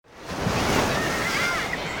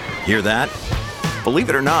Hear that?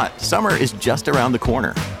 Believe it or not, summer is just around the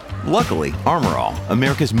corner. Luckily, Armor All,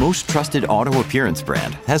 America's most trusted auto appearance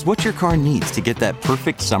brand, has what your car needs to get that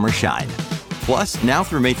perfect summer shine. Plus, now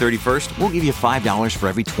through May 31st, we'll give you $5 for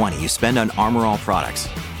every $20 you spend on Armor All products.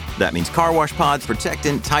 That means car wash pods,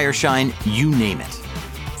 protectant, tire shine, you name it.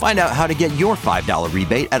 Find out how to get your $5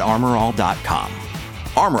 rebate at armorall.com.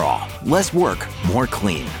 Armor All, less work, more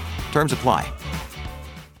clean. Terms apply.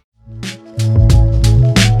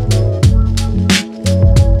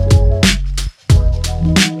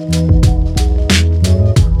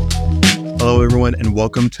 Hello, everyone, and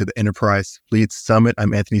welcome to the Enterprise Fleet Summit.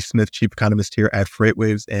 I'm Anthony Smith, Chief Economist here at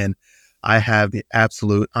FreightWaves, and I have the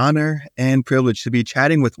absolute honor and privilege to be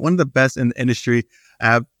chatting with one of the best in the industry. I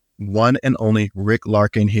have one and only Rick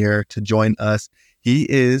Larkin here to join us. He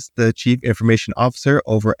is the Chief Information Officer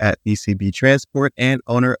over at BCB Transport and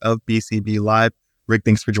owner of BCB Live. Rick,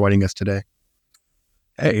 thanks for joining us today.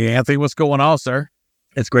 Hey, Anthony, what's going on, sir?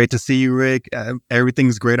 It's great to see you, Rick.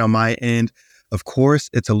 Everything's great on my end. Of course,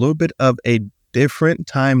 it's a little bit of a different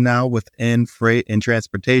time now within freight and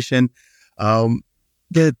transportation.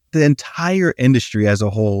 The entire industry as a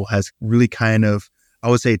whole has really kind of, I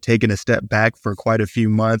would say, taken a step back for quite a few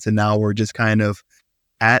months. And now we're just kind of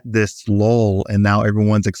at this lull. And now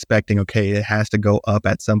everyone's expecting, okay, it has to go up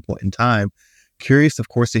at some point in time. Curious, of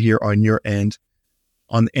course, to hear on your end,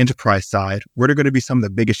 on the enterprise side, what are going to be some of the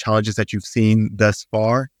biggest challenges that you've seen thus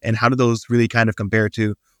far? And how do those really kind of compare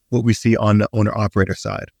to what we see on the owner-operator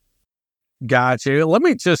side? Gotcha. Let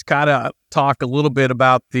me just kind of talk a little bit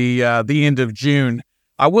about the end of June.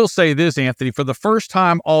 I will say this, Anthony, for the first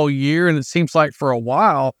time all year, and it seems like for a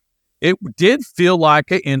while, it did feel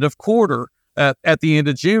like an end of quarter at the end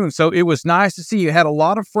of June. So it was nice to see you had a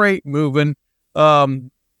lot of freight moving.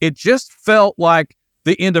 It just felt like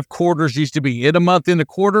the end of quarters used to be. In a month, in a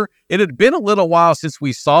quarter, it had been a little while since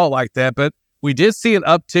we saw like that, but we did see an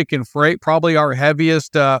uptick in freight, probably our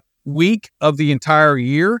heaviest week of the entire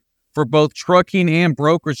year for both trucking and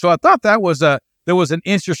brokerage. So I thought there was an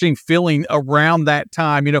interesting feeling around that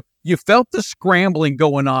time. You know, you felt the scrambling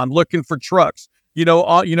going on, looking for trucks. Who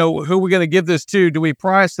are we going to give this to? Do we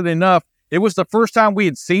price it enough? It was the first time we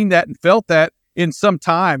had seen that and felt that in some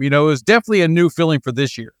time. You know, it was definitely a new feeling for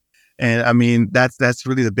this year. And I mean, that's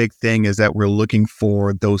really the big thing, is that we're looking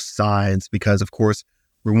for those signs because, of course,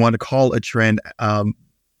 we want to call a trend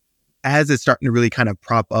as it's starting to really kind of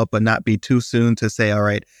prop up, but not be too soon to say, all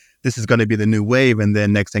right, this is going to be the new wave. And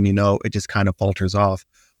then next thing you know, it just kind of falters off.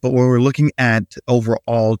 But when we're looking at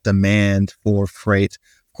overall demand for freight,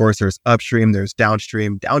 of course, there's upstream, there's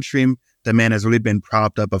downstream. Downstream demand has really been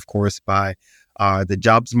propped up, of course, by the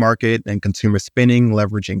jobs market and consumer spending,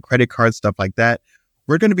 leveraging credit cards, stuff like that.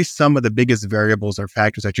 We're going to be some of the biggest variables or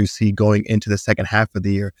factors that you see going into the second half of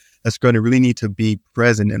the year that's going to really need to be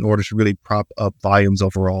present in order to really prop up volumes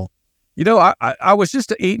overall. You know, I was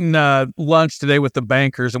just eating lunch today with the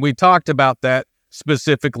bankers, and we talked about that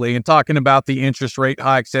specifically and talking about the interest rate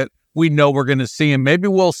hikes that we know we're going to see, and maybe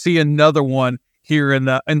we'll see another one here in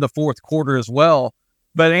the fourth quarter as well.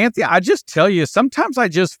 But Anthony, I just tell you, sometimes I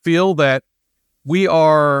just feel that we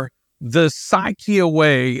are the psyche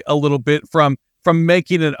away a little bit from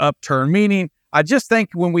making an upturn. Meaning, I just think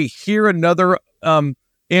when we hear another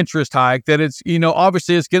interest hike, that it's,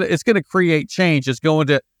 obviously it's gonna create change. It's going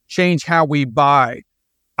to change how we buy.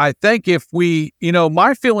 I think if we,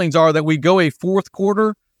 my feelings are that we go a fourth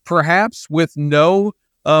quarter perhaps with no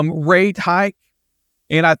rate hike,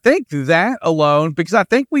 and I think that alone, because I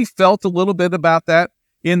think we felt a little bit about that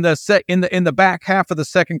in the back half of the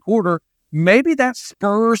second quarter. Maybe that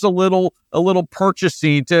spurs a little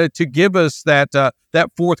purchasing to give us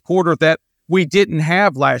that fourth quarter that we didn't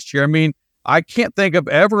have last year. I mean, I can't think of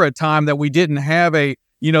ever a time that we didn't have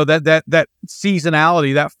that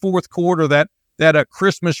seasonality, that fourth quarter, that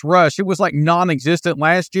Christmas rush. It was like non-existent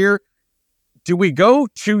last year. Do we go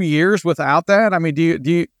 2 years without that? I mean, do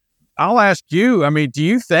you? I'll ask you. I mean, do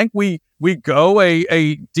you think we go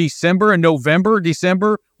a December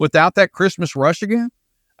without that Christmas rush again?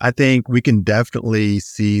 I think we can definitely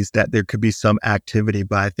see that there could be some activity,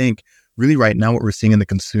 but I think really right now what we're seeing in the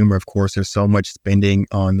consumer, of course, there's so much spending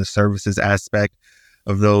on the services aspect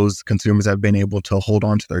of those consumers that have been able to hold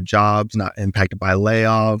on to their jobs, not impacted by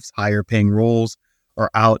layoffs, higher paying roles, or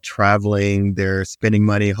out traveling, they're spending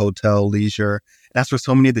money, hotel, leisure. That's where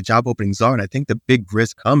so many of the job openings are. And I think the big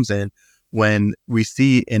risk comes in when we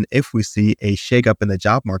see, and if we see, a shakeup in the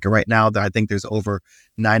job market. Right now, I think there's over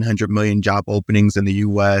 900 million job openings in the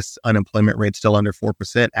U.S. Unemployment rate still under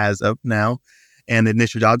 4% as of now. And the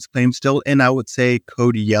initial jobs claim still in, I would say,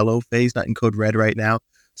 code yellow phase, not in code red right now.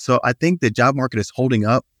 So I think the job market is holding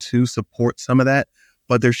up to support some of that.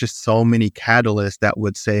 but there's just so many catalysts that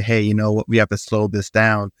would say, hey, you know what, we have to slow this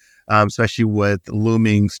down, especially with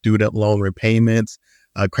looming student loan repayments,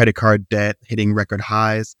 credit card debt hitting record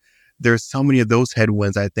highs. There's so many of those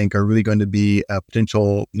headwinds I think are really going to be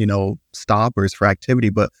potential, stoppers for activity.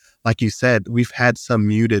 But like you said, we've had some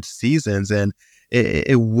muted seasons, and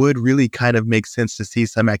it would really kind of make sense to see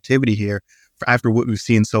some activity here after what we've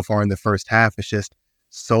seen so far in the first half. It's just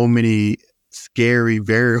so many scary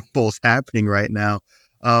variables happening right now.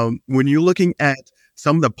 When you're looking at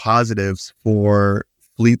some of the positives for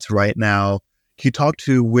fleets right now, can you talk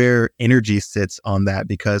to where energy sits on that?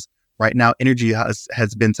 Because right now, energy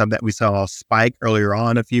has been something that we saw spike earlier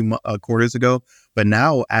on a few quarters ago. But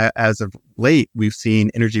now, as of late, we've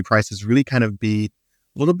seen energy prices really kind of be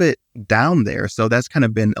a little bit down there. So that's kind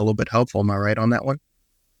of been a little bit helpful. Am I right on that one?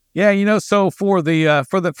 Yeah, so for the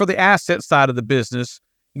asset side of the business,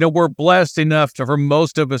 we're blessed enough for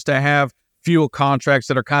most of us to have fuel contracts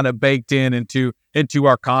that are kind of baked into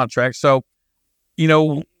our contracts. So,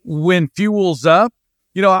 when fuel's up,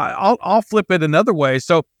 I'll flip it another way.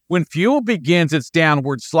 So when fuel begins its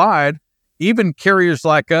downward slide, even carriers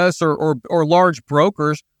like us or large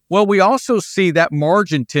brokers, well, we also see that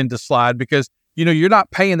margin tend to slide because, you're not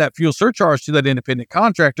paying that fuel surcharge to that independent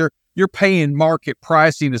contractor. You're paying market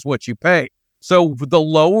pricing is what you pay. So the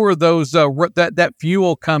lower those that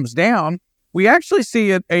fuel comes down, we actually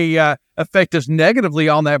see it affect us negatively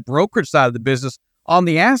on that brokerage side of the business. On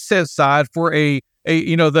the asset side, for the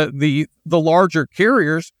larger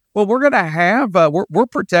carriers, well, we're going to have we're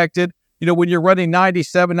protected. When you're running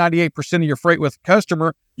 97-98% of your freight with a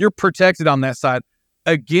customer, you're protected on that side.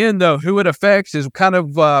 Again, though, who it affects is kind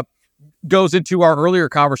of goes into our earlier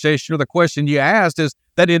conversation, or the question you asked is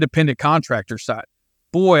that independent contractor side.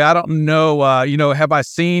 Boy, I don't know. Have I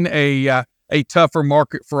seen a tougher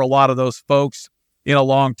market for a lot of those folks in a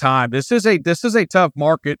long time? This is a tough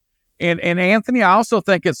market, and Anthony, I also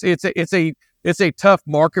think it's a tough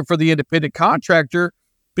market for the independent contractor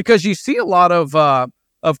because you see a lot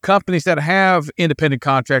of companies that have independent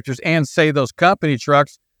contractors and say those company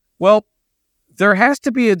trucks. Well, there has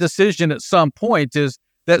to be a decision at some point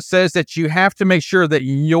that says that you have to make sure that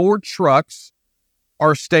your trucks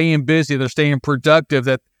are staying busy, they're staying productive,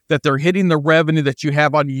 that they're hitting the revenue that you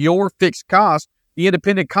have on your fixed cost. The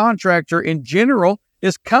independent contractor in general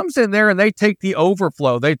comes in there and they take the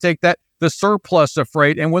overflow. They take the surplus of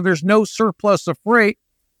freight. And when there's no surplus of freight,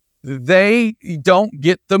 they don't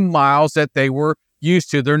get the miles that they were used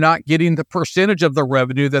to. They're not getting the percentage of the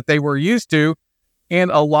revenue that they were used to. And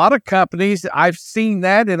a lot of companies, I've seen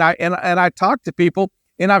that, and I talk to people,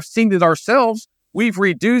 and I've seen it ourselves. We've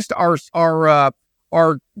reduced our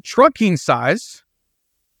trucking size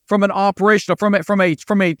from an operational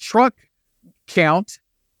from a truck count,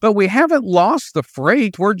 but we haven't lost the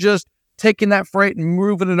freight. We're just taking that freight and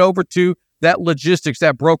moving it over to that logistics,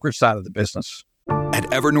 that brokerage side of the business. At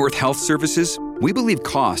Evernorth Health Services, we believe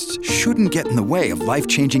costs shouldn't get in the way of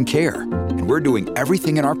life-changing care, and we're doing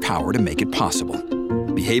everything in our power to make it possible.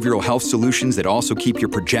 Behavioral health solutions that also keep your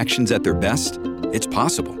projections at their best? It's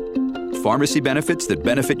possible. Pharmacy benefits that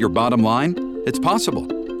benefit your bottom line? It's possible.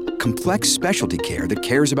 Complex specialty care that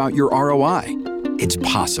cares about your ROI? It's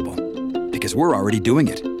possible. Because we're already doing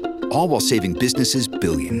it. All while saving businesses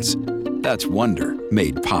billions. That's Wonder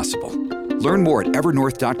made possible. Learn more at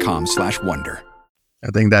evernorth.com/wonder. I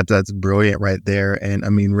think that's brilliant right there. And I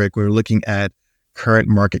mean, Rick, we're looking at current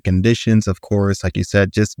market conditions. Of course, like you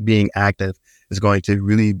said, just being active is going to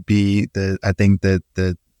really be the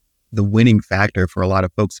winning factor for a lot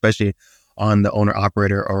of folks, especially on the owner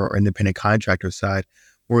operator or independent contractor side.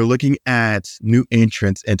 We're looking at new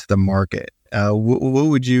entrants into the market. What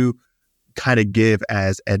would you kind of give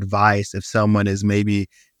as advice if someone is maybe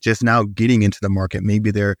just now getting into the market? Maybe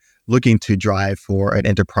they're looking to drive for an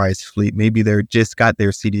enterprise fleet. Maybe they're just got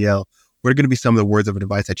their CDL. What are going to be some of the words of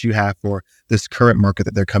advice that you have for this current market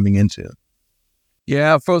that they're coming into?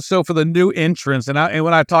 Yeah, for the new entrants, and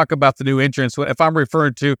when I talk about the new entrants, if I'm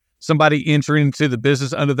referring to somebody entering into the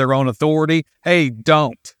business under their own authority, hey,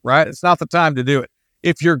 don't, right? It's not the time to do it.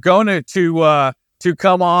 If you're going to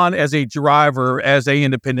come on as a driver, as a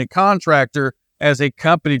independent contractor, as a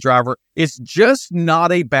company driver, it's just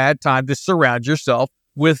not a bad time to surround yourself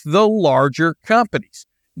with the larger companies.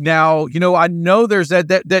 Now, I know there's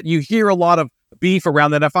that you hear a lot of beef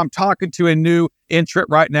around that. If I'm talking to a new entrant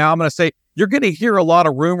right now, I'm going to say, you're going to hear a lot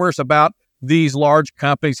of rumors about these large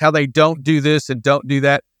companies, how they don't do this and don't do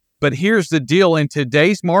that. But here's the deal. In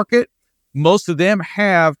today's market, most of them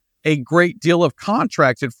have a great deal of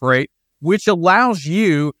contracted freight, which allows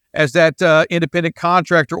you as that independent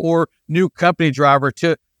contractor or new company driver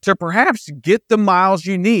to perhaps get the miles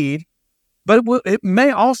you need but it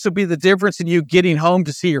may also be the difference in you getting home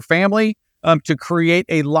to see your family, to create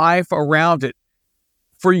a life around it.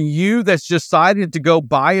 For you that's decided to go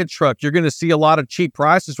buy a truck, you're going to see a lot of cheap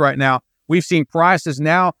prices right now. We've seen prices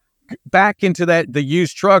now back into the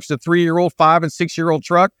used trucks, the 3-year-old, 5 and 6-year-old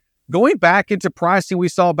truck, going back into pricing we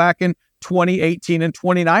saw back in 2018 and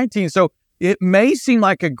 2019. So it may seem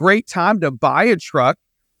like a great time to buy a truck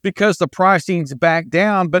because the pricing's back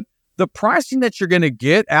down, but the pricing that you're going to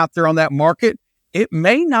get out there on that market, it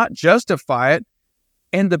may not justify it.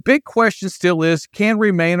 And the big question still is, can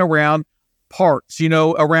remain around parts,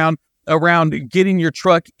 around getting your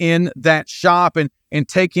truck in that shop and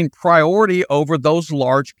taking priority over those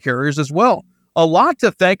large carriers as well. A lot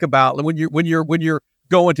to think about when you're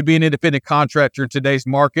going to be an independent contractor in today's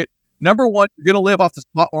market. Number one, you're going to live off the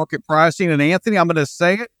spot market pricing. And Anthony, I'm going to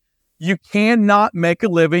say it, you cannot make a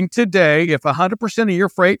living today if 100% of your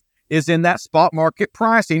freight is in that spot market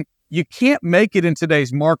pricing. You can't make it in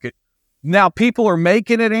today's market. Now, people are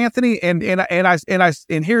making it, Anthony, and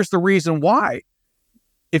here's the reason why.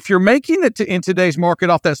 If you're making it in today's market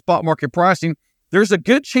off that spot market pricing, there's a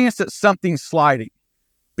good chance that something's sliding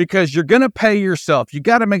because you're going to pay yourself. You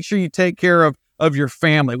got to make sure you take care of your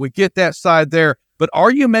family. We get that side there, but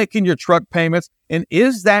are you making your truck payments? And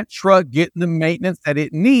is that truck getting the maintenance that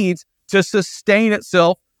it needs to sustain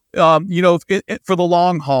itself, for the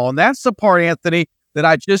long haul? And that's the part, Anthony, that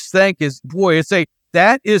I just think is,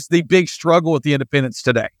 that is the big struggle with the independents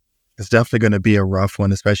today. It's definitely going to be a rough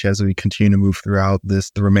one, especially as we continue to move throughout the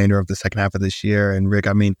remainder of the second half of this year. And Rick,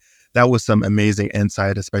 I mean, that was some amazing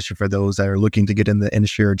insight, especially for those that are looking to get in the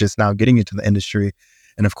industry or just now getting into the industry.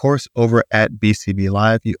 And of course, over at BCB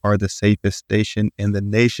Live, you are the safest station in the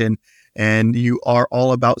nation, and you are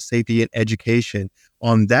all about safety and education.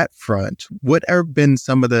 On that front, what have been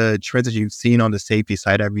some of the trends that you've seen on the safety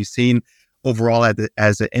side? Have you seen overall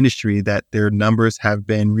as an industry that their numbers have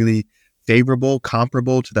been really favorable,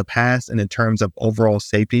 comparable to the past, and in terms of overall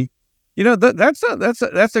safety?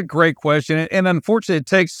 That's a great question, and unfortunately, it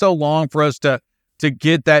takes so long for us to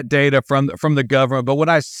get that data from the government. But when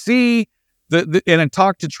I see and I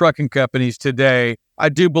talk to trucking companies today, I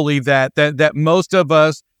do believe that most of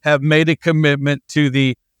us have made a commitment to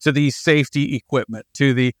the safety equipment,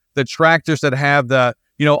 to the tractors that have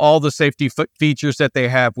all the safety features that they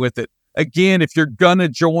have with it. Again, if you're gonna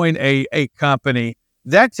join a company,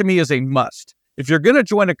 that to me is a must. If you're gonna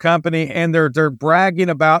join a company and they're bragging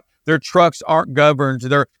about their trucks aren't governed,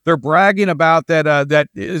 they're bragging about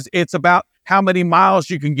it's about how many miles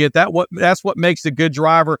you can get. That's what makes a good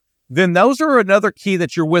driver. Then those are another key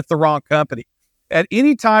that you're with the wrong company. At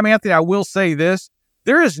any time, Anthony, I will say this: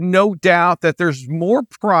 there is no doubt that there's more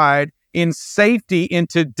pride in safety in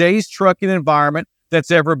today's trucking environment that's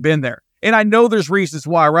ever been there. And I know there's reasons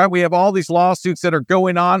why, right? We have all these lawsuits that are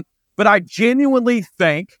going on, but I genuinely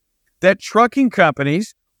think that trucking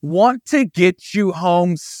companies want to get you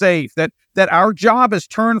home safe, that our job is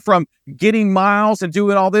turned from getting miles and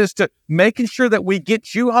doing all this to making sure that we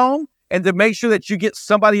get you home and to make sure that you get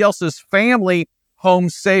somebody else's family home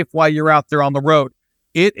safe while you're out there on the road.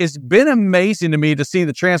 It has been amazing to me to see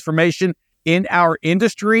the transformation in our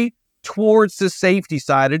industry towards the safety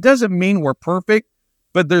side. It doesn't mean we're perfect,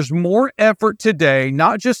 but there's more effort today,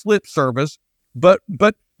 not just lip service, but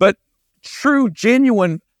true,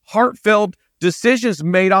 genuine, heartfelt decisions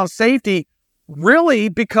made on safety, really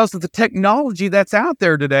because of the technology that's out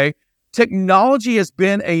there today. Technology has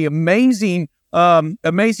been an amazing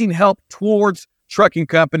help towards trucking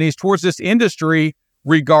companies, towards this industry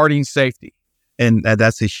regarding safety. And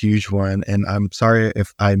that's a huge one. And I'm sorry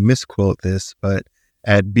if I misquote this, but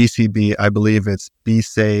at BCB, I believe it's be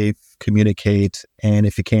safe, communicate, and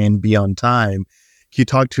if you can, be on time. Can you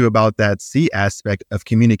talk to about that C aspect of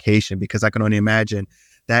communication? Because I can only imagine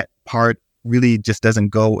that part really just doesn't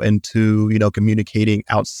go into, communicating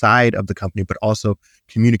outside of the company, but also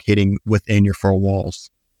communicating within your four walls.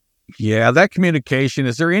 Yeah, that communication,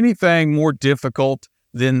 is there anything more difficult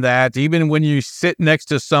than that? Even when you sit next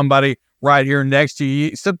to somebody right here next to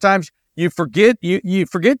you, sometimes you forget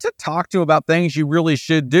to talk to about things you really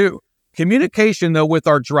should do. Communication, though, with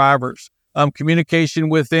our drivers, communication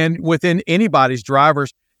within anybody's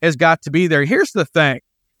drivers has got to be there. Here's the thing.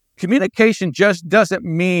 Communication just doesn't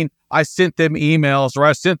mean I sent them emails or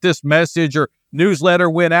I sent this message or newsletter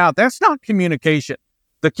went out. That's not communication.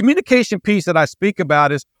 The communication piece that I speak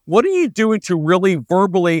about is, what are you doing to really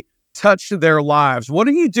verbally touch their lives? What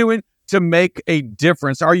are you doing to make a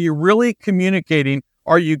difference? Are you really communicating?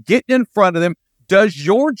 Are you getting in front of them? Do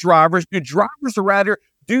drivers around here,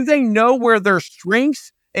 do they know where their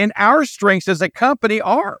strengths and our strengths as a company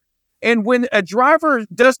are? And when a driver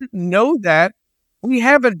doesn't know that, we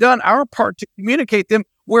haven't done our part to communicate them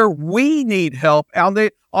where we need help on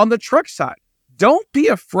the truck side. Don't be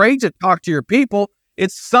afraid to talk to your people.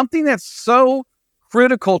 It's something that's so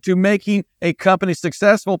critical to making a company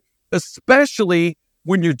successful, especially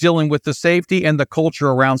when you're dealing with the safety and the culture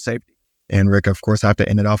around safety. And Rick, of course, I have to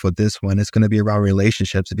end it off with this one. It's going to be around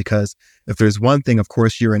relationships, because if there's one thing, of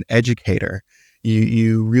course, you're an educator.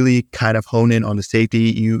 You really kind of hone in on the safety.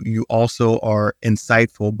 You also are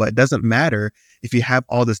insightful, but it doesn't matter if you have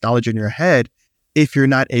all this knowledge in your head, if you're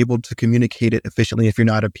not able to communicate it efficiently, if you're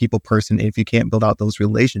not a people person, if you can't build out those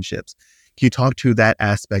relationships. Can you talk to that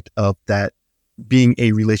aspect of that, being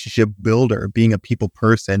a relationship builder, being a people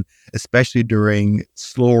person, especially during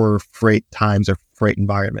slower freight times or freight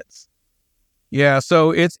environments? Yeah,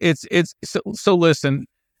 so so listen,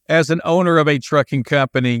 as an owner of a trucking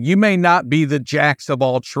company, you may not be the jacks of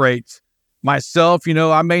all trades. Myself,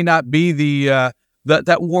 I may not be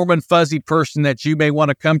that warm and fuzzy person that you may want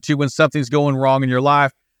to come to when something's going wrong in your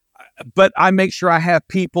life, but I make sure I have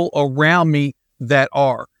people around me that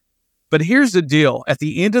are. But here's the deal. At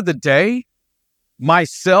the end of the day,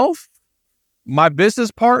 myself, my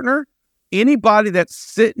business partner, anybody that's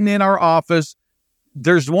sitting in our office,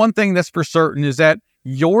 there's one thing that's for certain, is that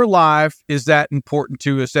your life is that important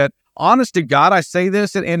to us. That, honest to God, I say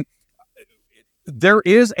this, and there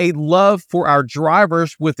is a love for our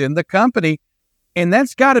drivers within the company, and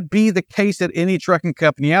that's got to be the case at any trucking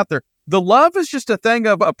company out there. The love is just a thing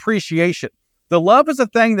of appreciation. The love is a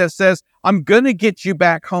thing that says, I'm going to get you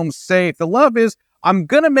back home safe. The love is, I'm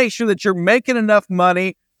going to make sure that you're making enough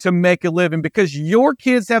money to make a living, because your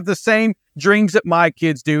kids have the same dreams that my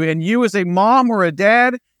kids do. And you, as a mom or a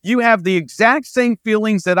dad, you have the exact same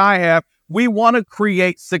feelings that I have. We want to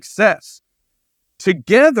create success.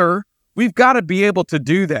 Together, we've got to be able to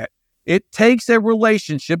do that. It takes a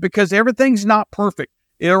relationship, because everything's not perfect.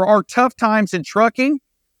 There are tough times in trucking,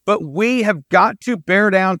 but we have got to bear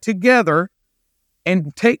down together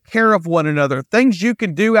and take care of one another. Things you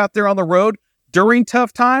can do out there on the road during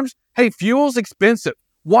tough times. Hey, fuel's expensive.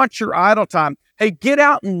 Watch your idle time. Hey, get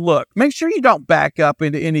out and look. Make sure you don't back up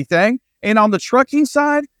into anything. And on the trucking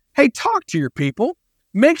side, hey, talk to your people.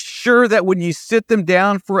 Make sure that when you sit them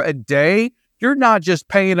down for a day, you're not just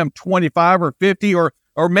paying them $25 or $50,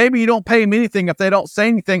 or maybe you don't pay them anything if they don't say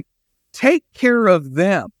anything. Take care of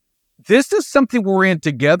them. This is something we're in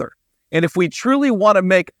together. And if we truly want to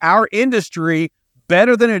make our industry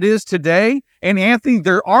better than it is today, and Anthony,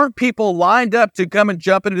 there aren't people lined up to come and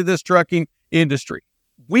jump into this trucking industry.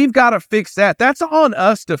 We've got to fix that. That's on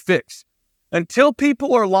us to fix. Until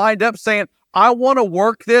people are lined up saying, I want to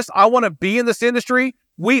work this, I want to be in this industry,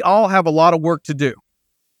 we all have a lot of work to do.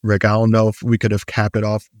 Rick, I don't know if we could have capped it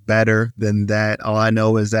off better than that. All I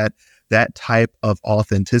know is that that type of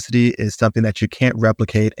authenticity is something that you can't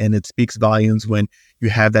replicate, and it speaks volumes when you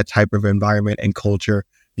have that type of environment and culture,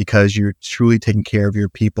 because you're truly taking care of your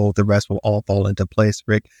people. The rest will all fall into place.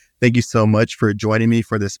 Rick, thank you so much for joining me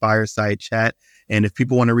for this fireside chat. And if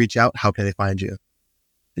people want to reach out, how can they find you?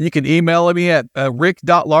 You can email me at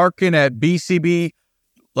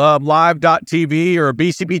rick.larkin@bcblive.tv or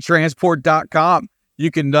bcbtransport.com.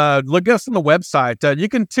 You can look us on the website. You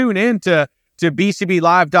can tune in to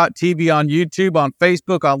bcblive.tv on YouTube, on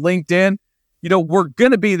Facebook, on LinkedIn. We're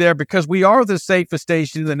going to be there because we are the safest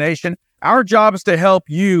station in the nation. Our job is to help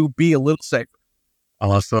you be a little safer.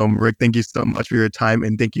 Awesome. Rick, thank you so much for your time.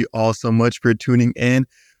 And thank you all so much for tuning in.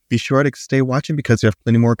 Be sure to stay watching, because we have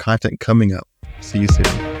plenty more content coming up. See you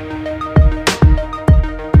soon.